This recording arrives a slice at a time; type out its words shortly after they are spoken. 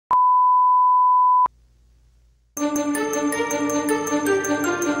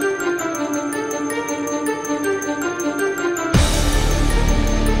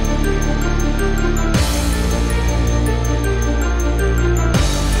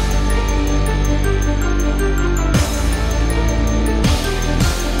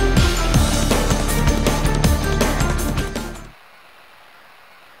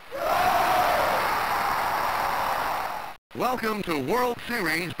to World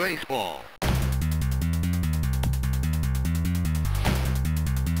Series Baseball.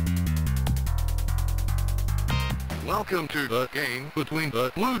 Welcome to the game between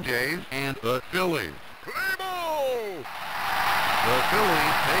the Blue Jays and the Phillies. Play ball! The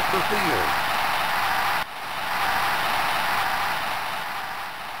Phillies take the field.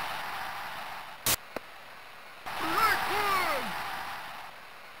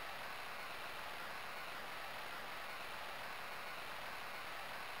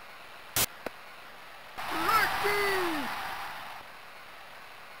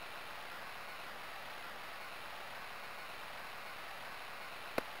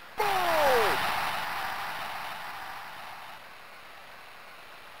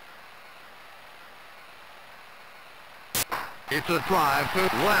 It's a drive to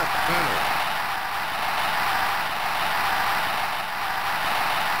left center.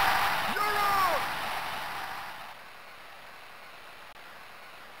 You're out!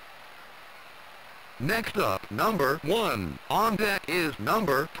 Next up, number 1. On deck is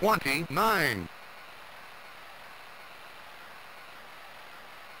number 29.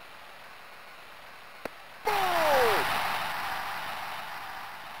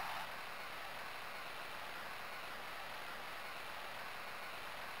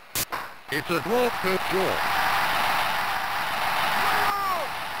 It's a throw to short.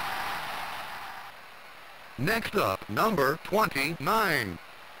 Next up, number 29.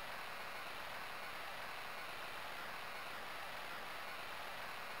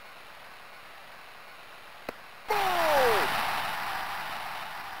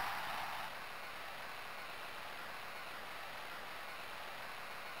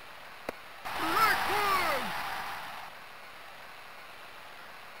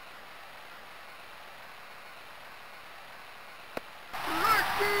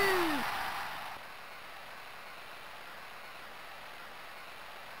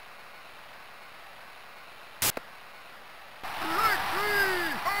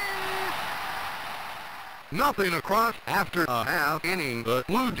 Nothing across after a half inning. The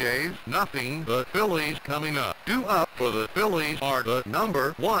Blue Jays, nothing. The Phillies coming up. Due up for the Phillies are the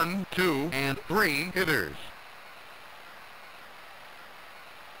number 1, 2, and 3 hitters.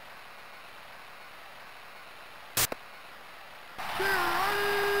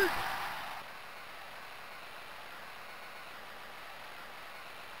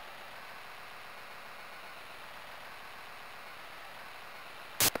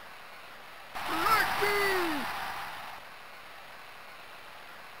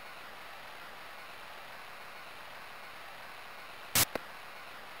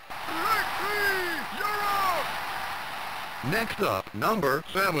 Next up, number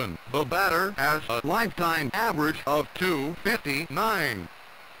 7. The batter has a lifetime average of .259.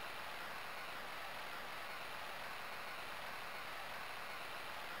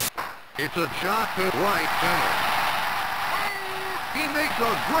 It's a shot to right center. He makes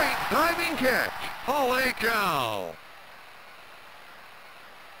a great diving catch. Holy cow!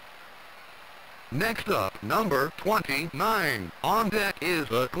 Next up, number 29. On deck is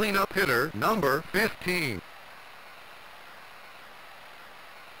the cleanup hitter, number 15.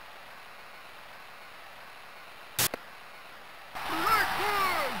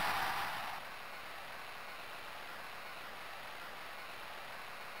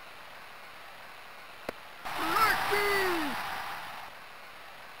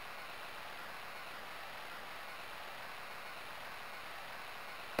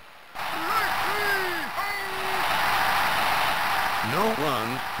 No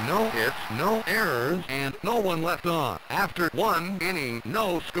runs, no hits, no errors, and no one left on. After 1 inning,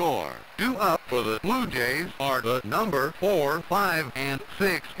 no score. Due up for the Blue Jays are the number 4, 5, and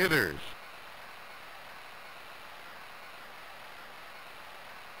 6 hitters.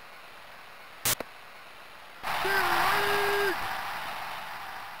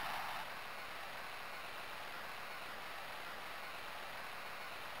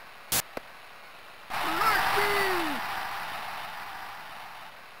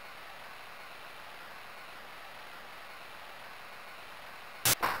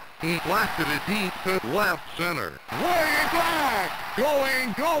 He blasted it deep to left center. Way back!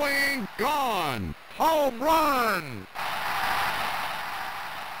 Going, gone! Home run!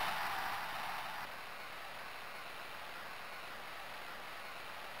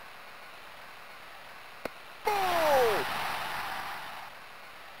 Ball!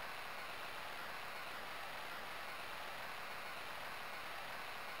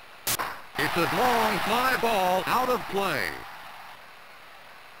 It's a long fly ball out of play.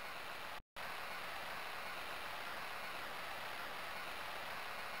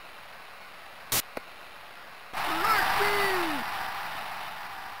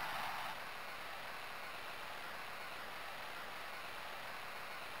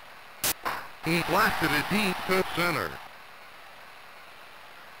 He blasted it deep to center.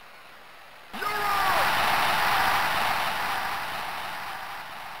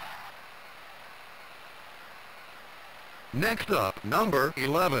 Next up, number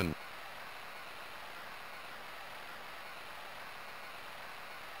 11.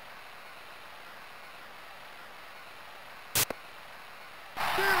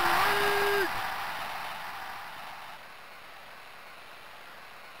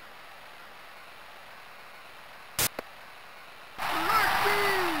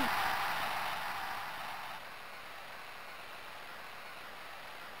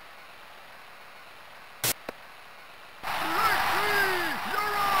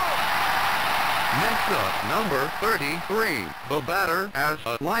 Next up, number 33. The batter has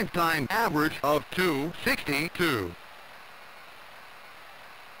a lifetime average of .262.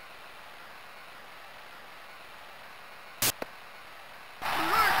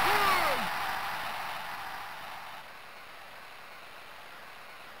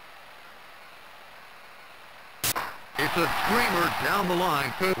 It's a screamer down the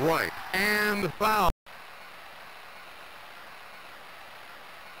line to right, and foul.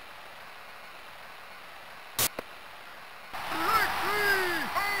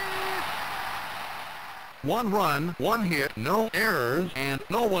 One run, one hit, no errors, and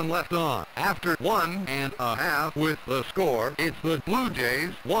no one left on. After 1.5 with the score, it's the Blue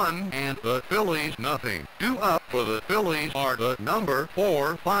Jays 1 and the Phillies nothing. Due up for the Phillies are the number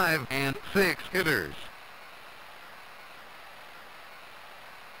 4, 5, and 6 hitters.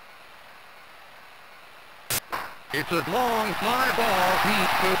 It's a long fly ball deep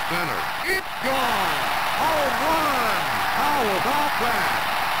to center. It's gone! Home run! How about that?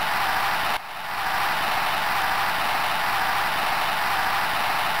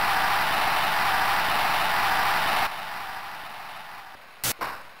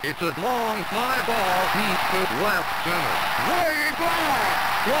 It's a long fly ball deep to left center. Way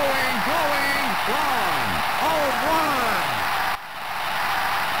back! Going, gone! Home run!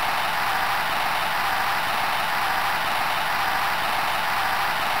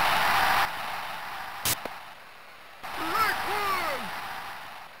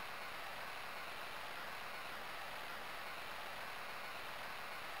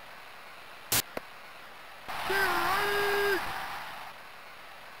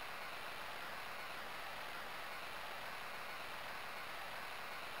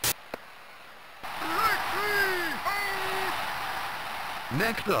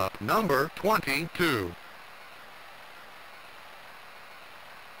 Next up, number 22.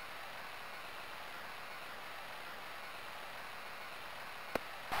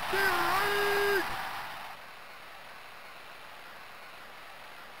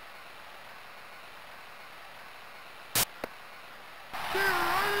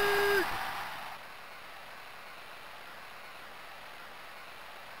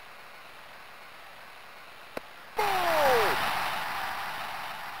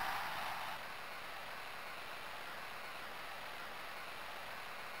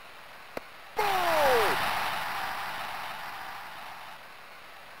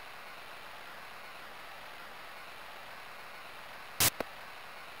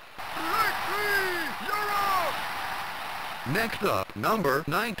 Next up, number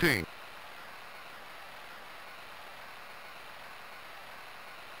 19.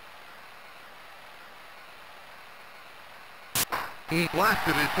 He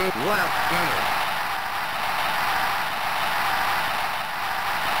blasted it to left center.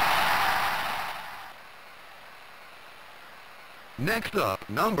 Next up,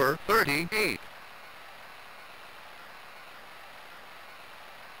 number 38.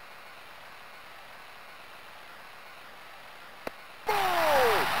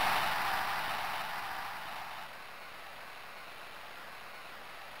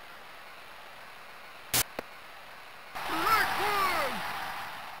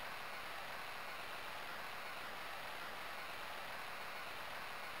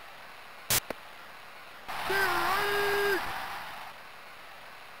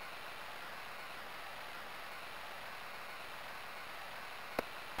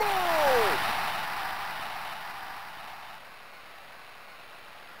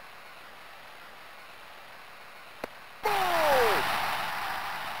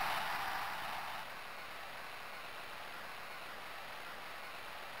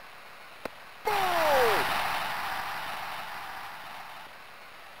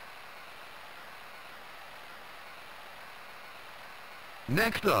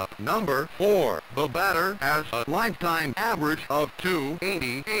 Next up, number 4. The batter has a lifetime average of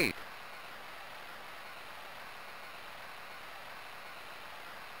 .288.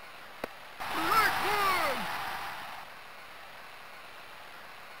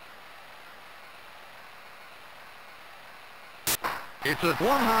 It's a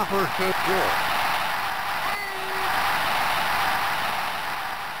one-hopper to short.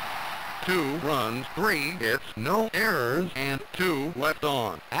 2 runs, 3 hits, no errors, and 2 left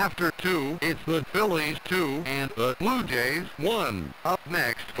on. After 2, it's the Phillies 2 and the Blue Jays 1. Up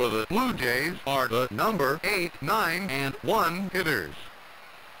next for the Blue Jays are the number 8, 9, and 1 hitters.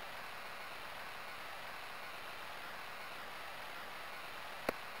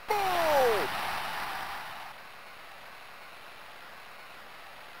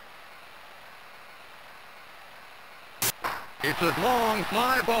 It's a long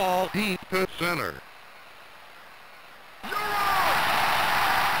fly ball deep to center.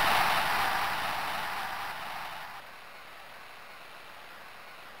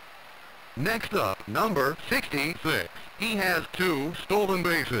 Next up, number 66. He has 2 stolen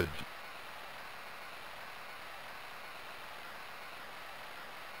bases.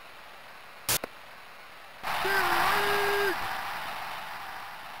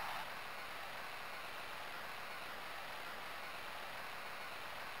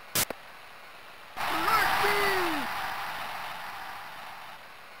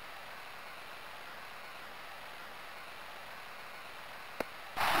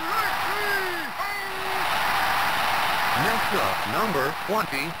 Next up, number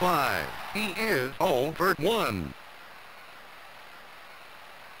 25. He is 0 for 1.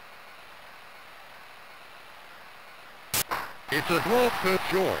 It's a throw to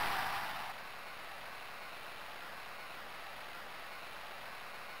short.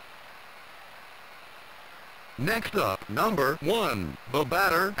 Next up, number 1. The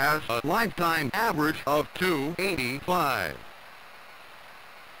batter has a lifetime average of 285.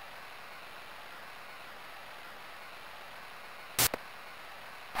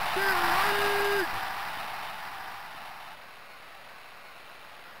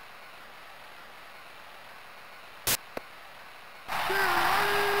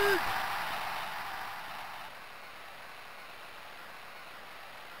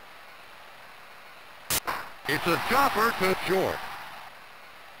 It's a chopper to short.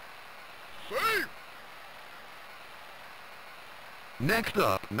 Safe! Next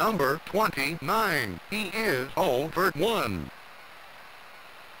up, number 29. He is 0 for 1.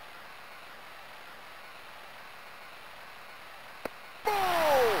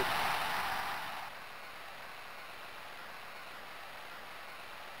 Ball!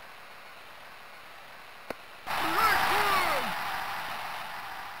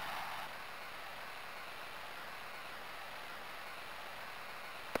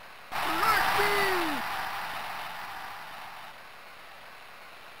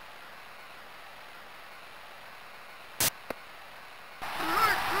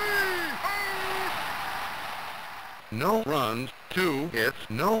 No runs, 2 hits,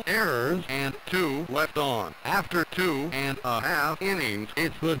 no errors, and 2 left on. After 2.5 innings,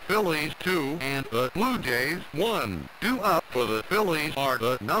 it's the Phillies 2 and the Blue Jays 1. 2 up for the Phillies are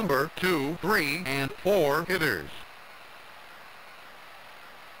the number 2, 3, and 4 hitters.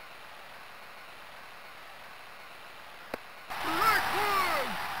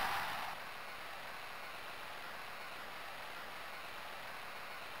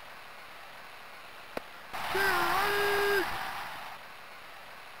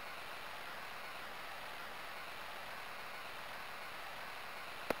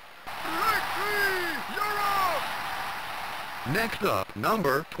 Next up,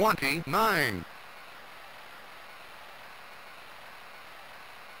 number 29.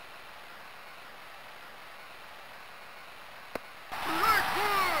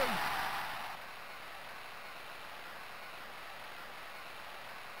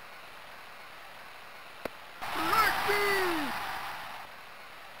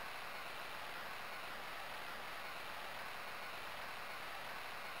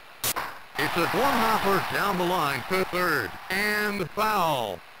 It's a one-hopper down the line to third, and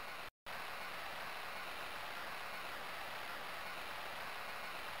foul.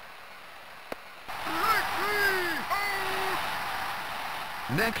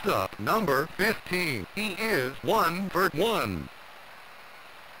 Next up, number 15. He is 1 for 1.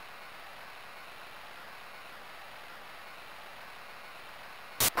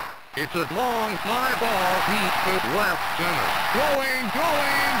 It's a long fly ball deep to left center. Going,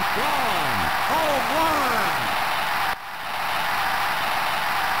 gone. Home run!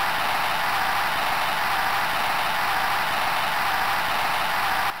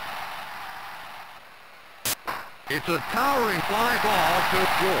 It's a towering fly ball to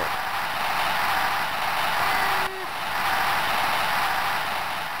short.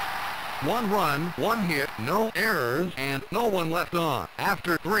 1 run, 1 hit, no errors, and no one left on.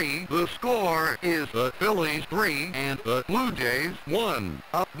 After 3, the score is the Phillies 3 and the Blue Jays 1.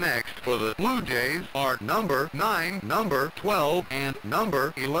 Up next for the Blue Jays are number 9, number 12, and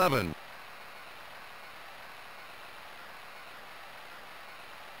number 11.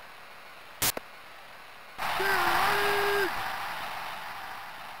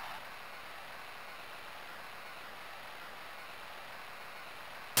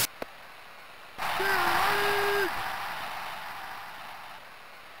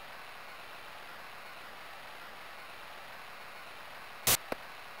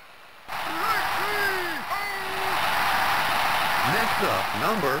 Next up,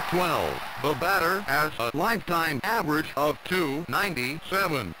 number 12. The batter has a lifetime average of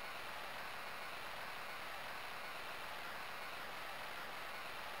 .297.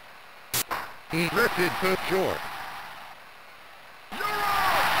 He drifted to short.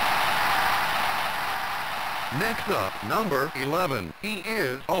 Next up, number 11. He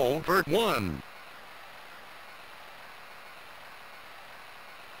is 0 for 1.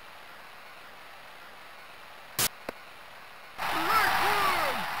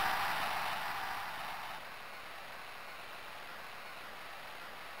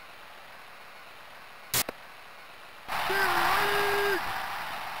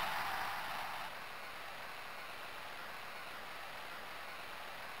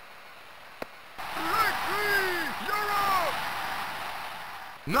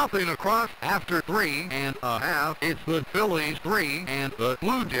 Nothing across. After 3.5, it's the Phillies 3 and the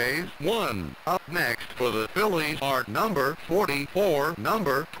Blue Jays 1. Up next for the Phillies are number 44,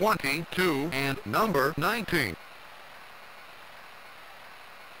 number 22, and number 19.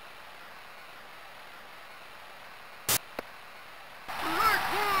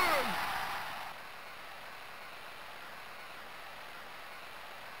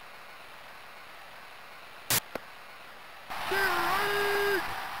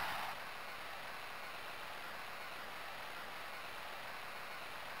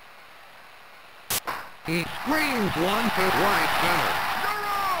 He screams one to right center.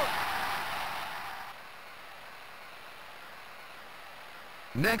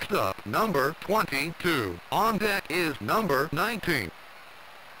 Next up, number 22. On deck is number 19.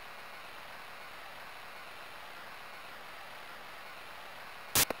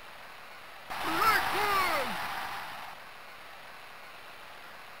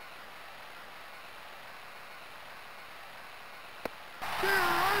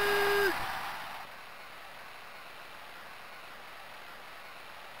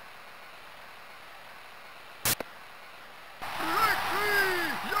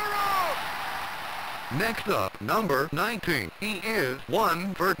 Next up, number 19. He is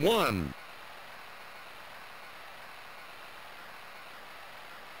 1 for 1.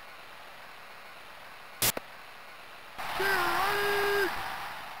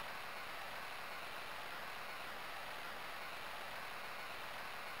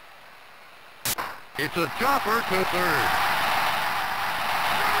 It's a chopper to third.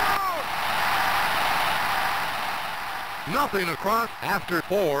 Nothing across. After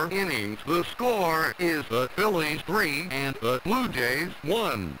 4 innings, the score is the Phillies 3 and the Blue Jays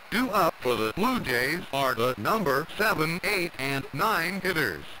 1. Due up for the Blue Jays are the number 7, 8, and 9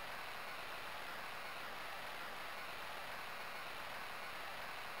 hitters.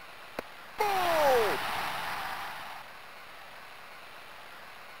 Ball!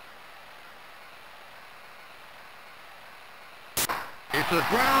 It's a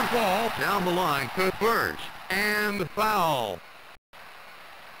ground ball down the line to first. And foul.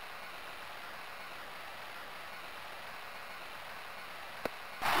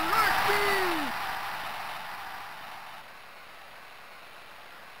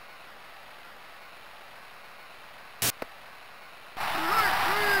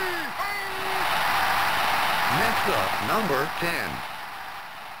 Next up, number 10.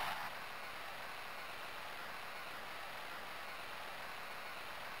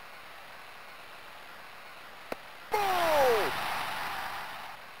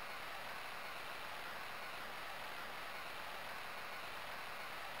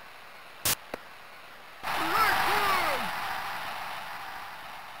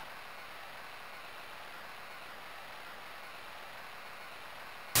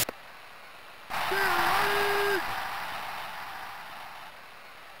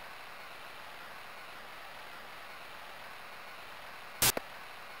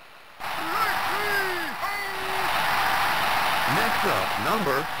 Next up,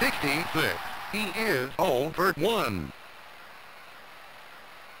 number 66. He is 0 for 1.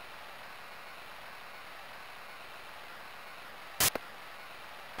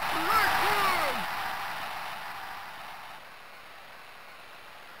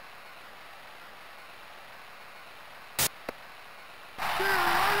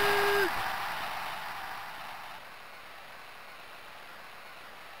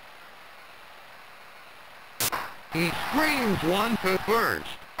 He screams one to first.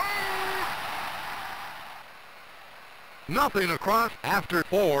 Nothing across after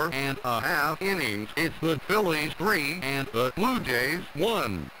 4.5 innings. It's the Phillies 3 and the Blue Jays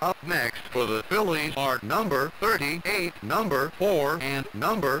 1. Up next for the Phillies are number 38, number 4, and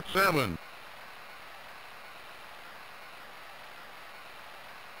number 7.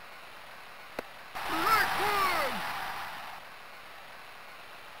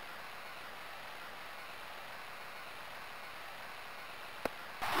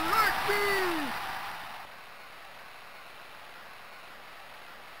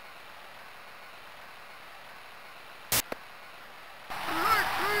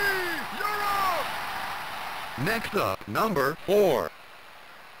 Next up, number 4.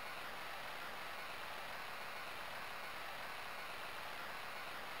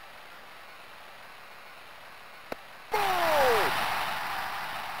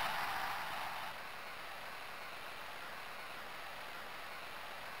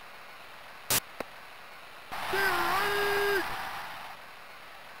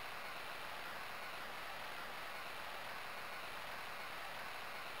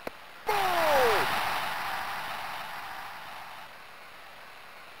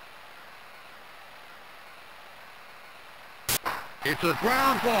 It's a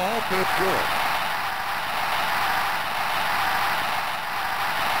ground ball to short.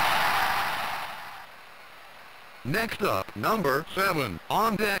 Next up, number 7.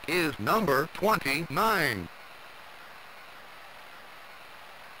 On deck is number 29.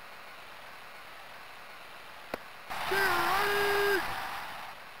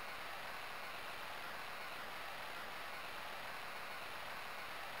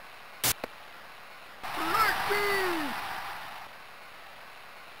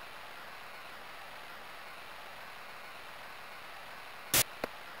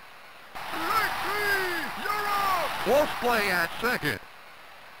 Close play at second.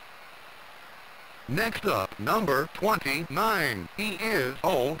 Next up, number 29. He is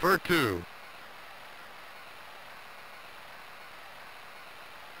 0 for 2.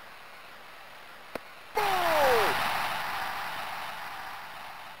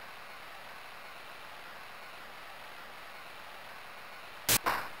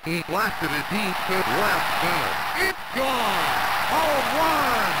 He blasted it deep to left center. It's gone! Home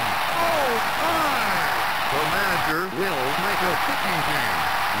run! Oh, the manager will make a pitching change.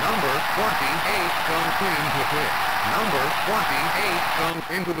 Number 28 comes in to pitch. Number 28 comes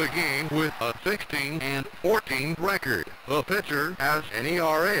into the game with a 16-14 record. The pitcher has an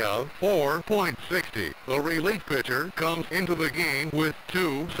ERA of 4.60. The relief pitcher comes into the game with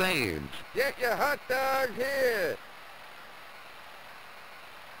 2 saves. Get your hot dog here!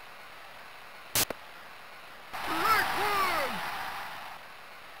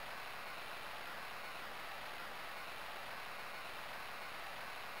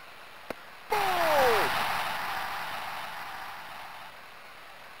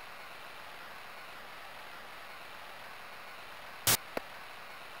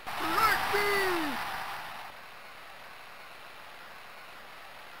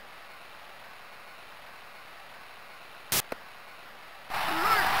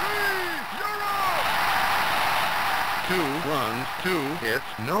 Runs, 2 hits,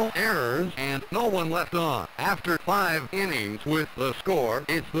 no errors, and no one left on. After 5 innings with the score,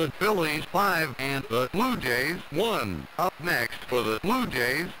 it's the Phillies 5 and the Blue Jays 1. Up next for the Blue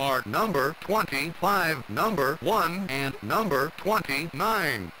Jays are number 25, number 1, and number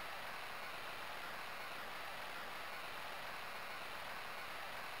 29.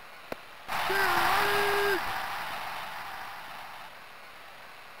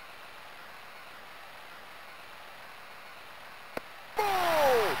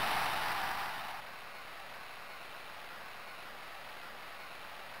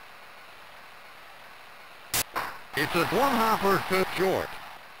 It's a one-hopper to short.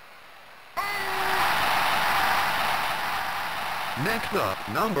 Next up,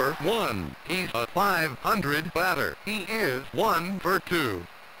 number 1. He's a .500 batter. He is 1 for 2.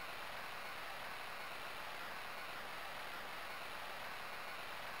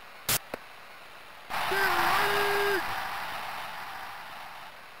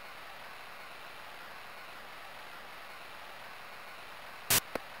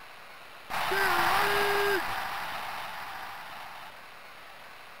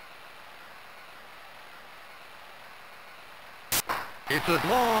 It's a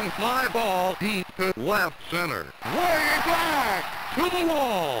long fly ball deep to left center. Way back! to the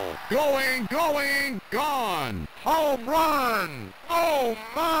wall. Going, gone. Home run. Oh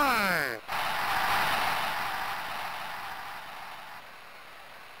my.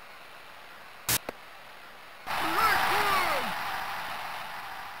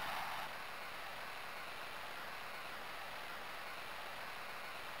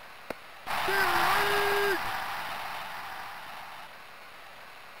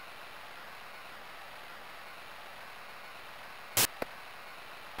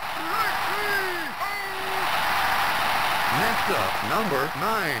 Next up, number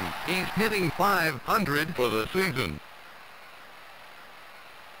 9. He's hitting .500 for the season.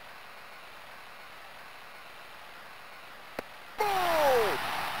 Ball!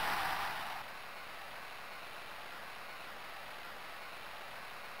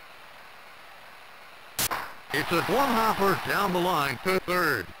 It's a one-hopper down the line to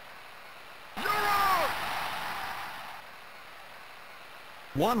third. You're out!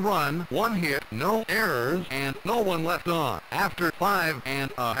 1 run, 1 hit, no errors, and no one left on. After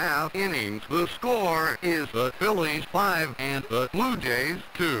 5.5 innings, the score is the Phillies 5 and the Blue Jays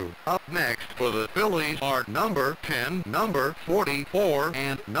 2. Up next for the Phillies are number 10, number 44,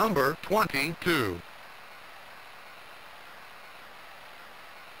 and number 22.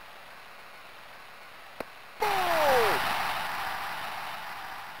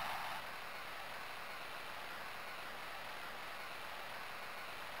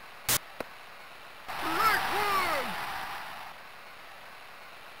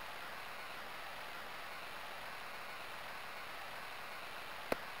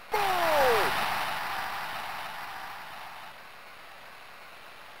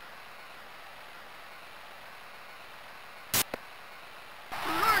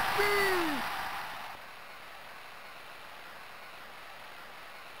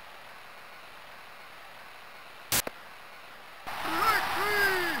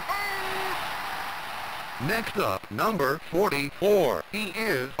 Next up, number 44. He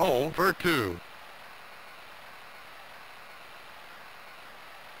is 0 for 2.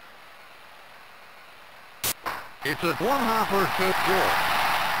 It's a one-hopper to short.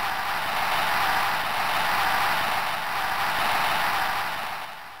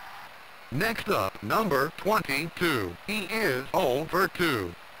 Next up, number 22. He is 0 for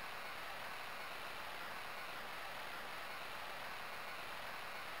 2.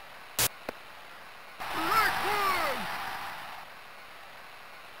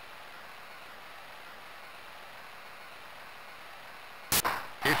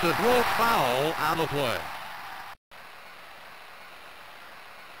 It's a throw foul out of play.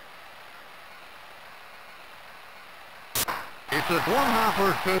 It's a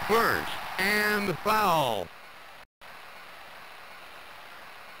one-hopper to first, and foul.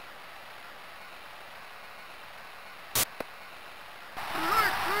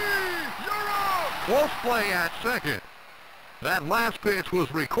 Close play at second. That last pitch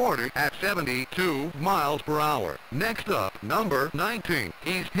was recorded at 72 miles per hour. Next up, number 19.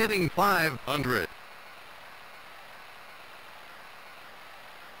 He's hitting .500.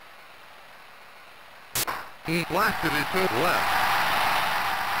 He blasted it to left.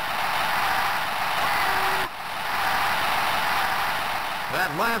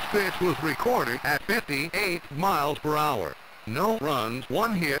 That last pitch was recorded at 58 miles per hour. No runs,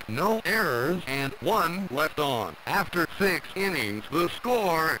 1 hit, no errors, and 1 left on. After 6 innings, the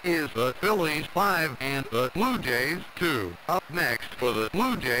score is the Phillies 5 and the Blue Jays 2. Up next for the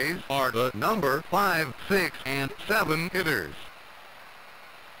Blue Jays are the number 5, 6, and 7 hitters.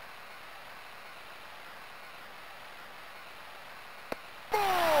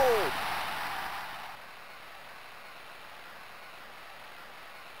 Ball!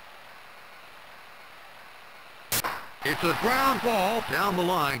 It's a ground ball down the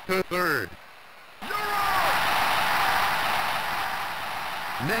line to third. You're out!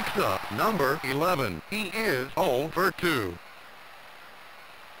 Next up, number 11. He is 0 for 2.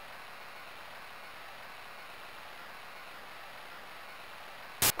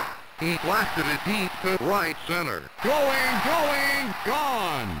 He blasted it deep to right center. Going,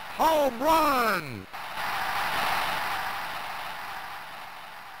 gone! Home run!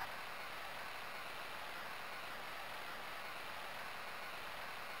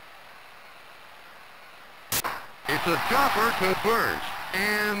 It's a chopper to first,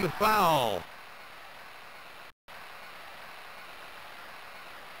 and foul.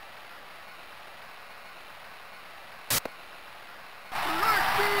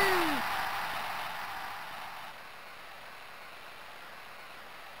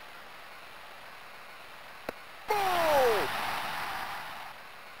 Ball!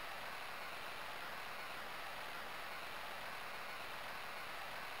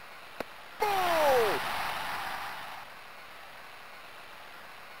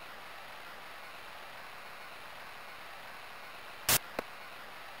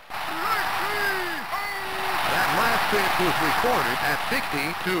 pitch was recorded at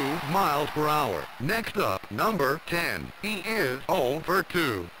 62 miles per hour. Next up, number 10. He is 0 for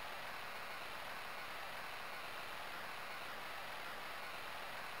 2.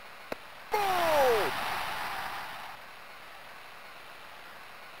 Ball!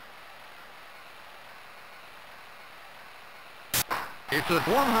 It's a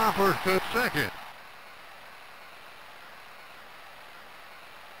one-hopper to second.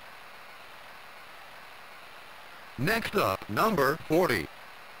 Next up, number 40.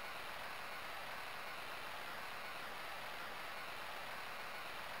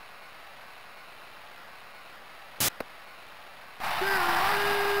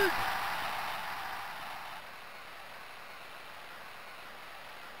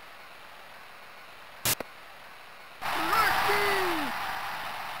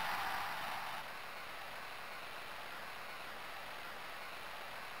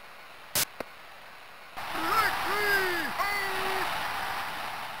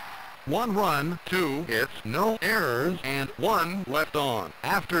 One run, 2 hits, no errors, and 1 left on.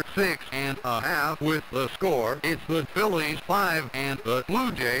 After 6.5 with the score, it's the Phillies 5 and the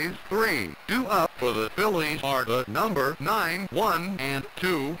Blue Jays 3. Due up for the Phillies are the number 9, 1 and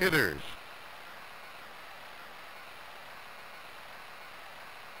 2 hitters.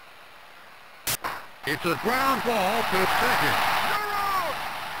 It's a ground ball to second.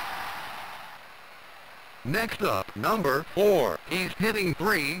 Next up, number 4. He's hitting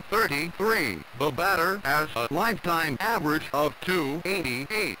 .333. The batter has a lifetime average of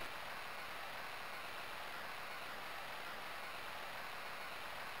 .288.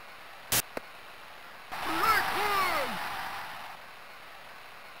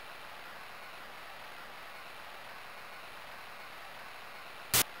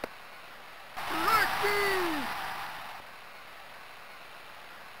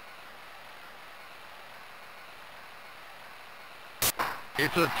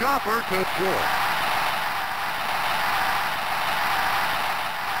 It's a chopper to short.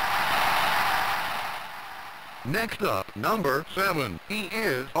 Next up, number 7. He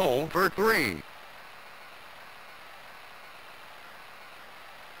is 0 for 3.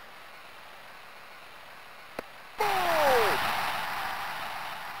 Ball!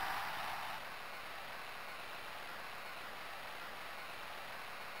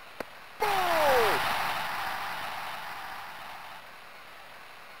 Ball!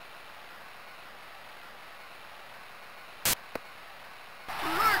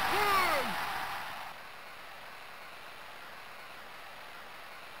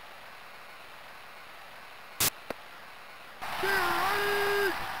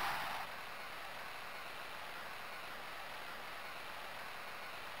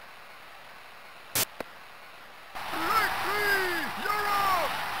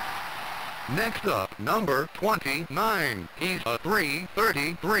 Next up, number 29. He's a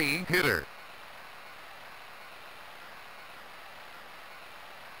 .333 hitter.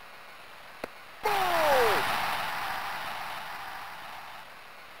 Ball!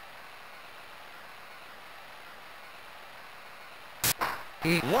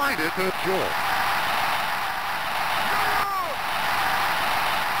 He lined it to short.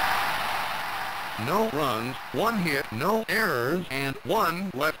 No runs, 1 hit, no errors, and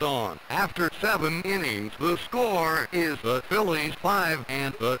 1 left on. After 7 innings, the score is the Phillies 5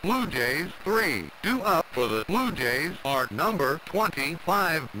 and the Blue Jays 3. Due up for the Blue Jays are number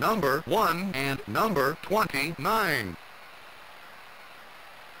 25, number 1, and number 29.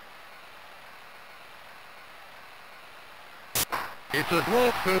 It's a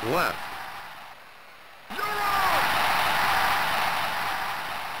throw to left.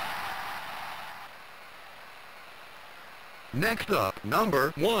 Next up,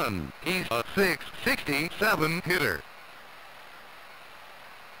 number 1. He's a .667 hitter.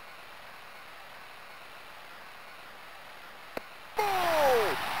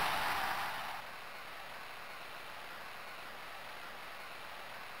 Ball!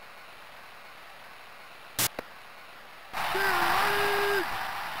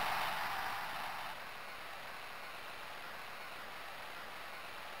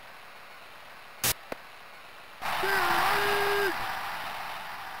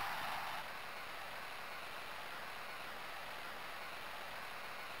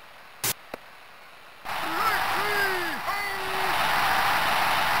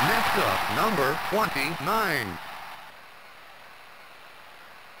 Next up, number 29.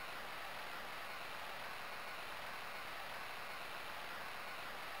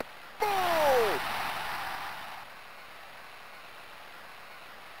 Ball!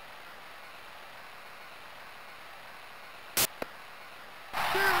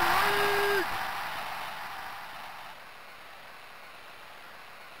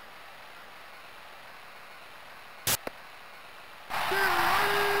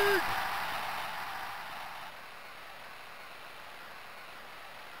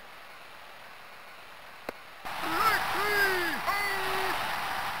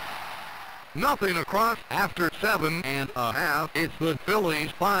 nothing across. After 7.5, it's the Phillies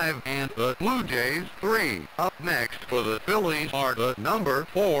 5 and the Blue Jays 3. Up next for the Phillies are the number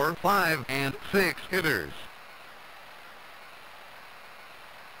 4, 5, and 6 hitters.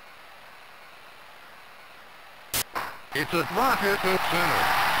 It's a drop hit to center.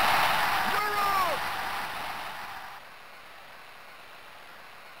 You're out!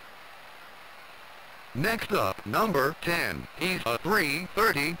 Next up, number 10. He's a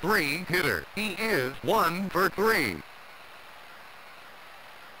 .333 hitter. He is 1 for 3.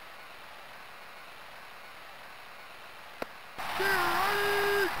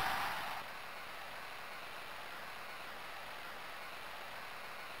 Strike!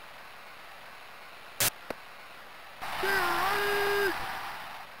 Strike!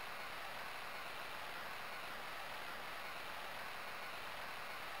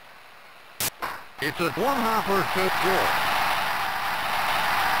 It's a one-hopper to short.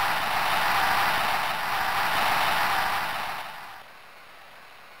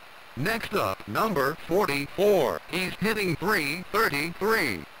 Next up, number 44. He's hitting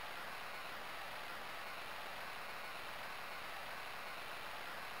 .333.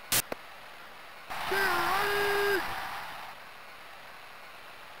 Strike! Strike!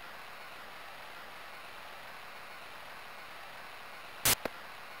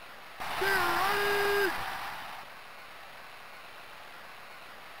 Strike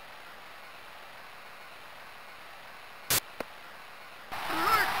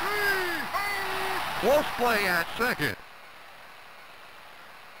three! Out! Close play at second.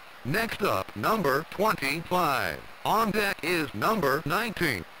 Next up, number 25. On deck is number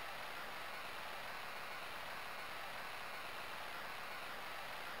 19.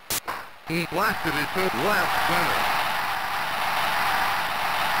 He blasted it to left center.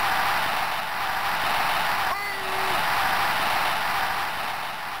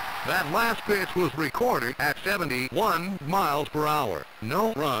 That last pitch was recorded at 71 miles per hour.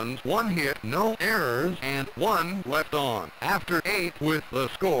 No runs, 1 hit, no errors, and 1 left on. After 8 with the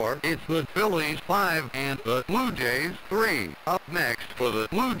score, it's the Phillies 5 and the Blue Jays 3. Up next for the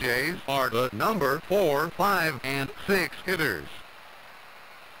Blue Jays are the number 4, 5, and 6 hitters.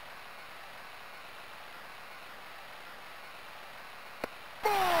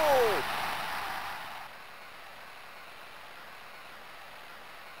 Ball!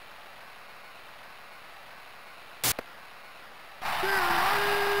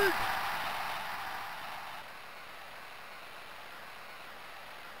 Strike!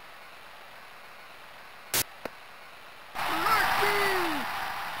 Strike two!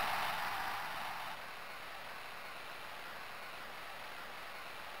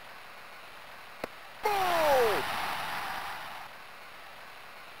 Ball!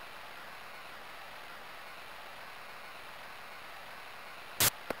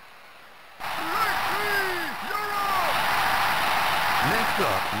 Strike three! You're out! Next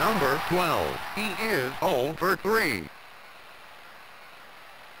up, number 12. He is 0 for 3.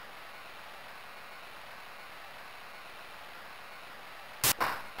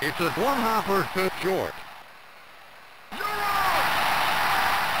 It's a one-hopper to short. You're out!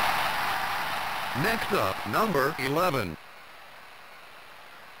 Next up, number 11.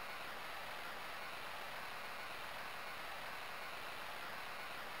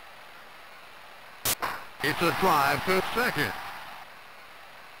 It's a drive to second.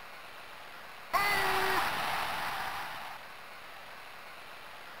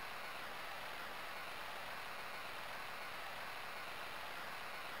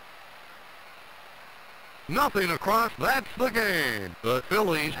 Nothing across, that's the game. The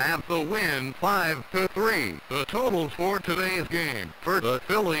Phillies have the win 5-3. The totals for today's game: for the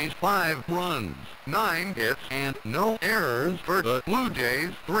Phillies 5 runs, 9 hits, and no errors. For the Blue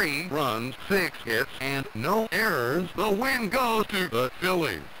Jays 3 runs, 6 hits, and no errors. The win goes to the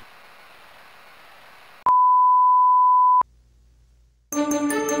Phillies.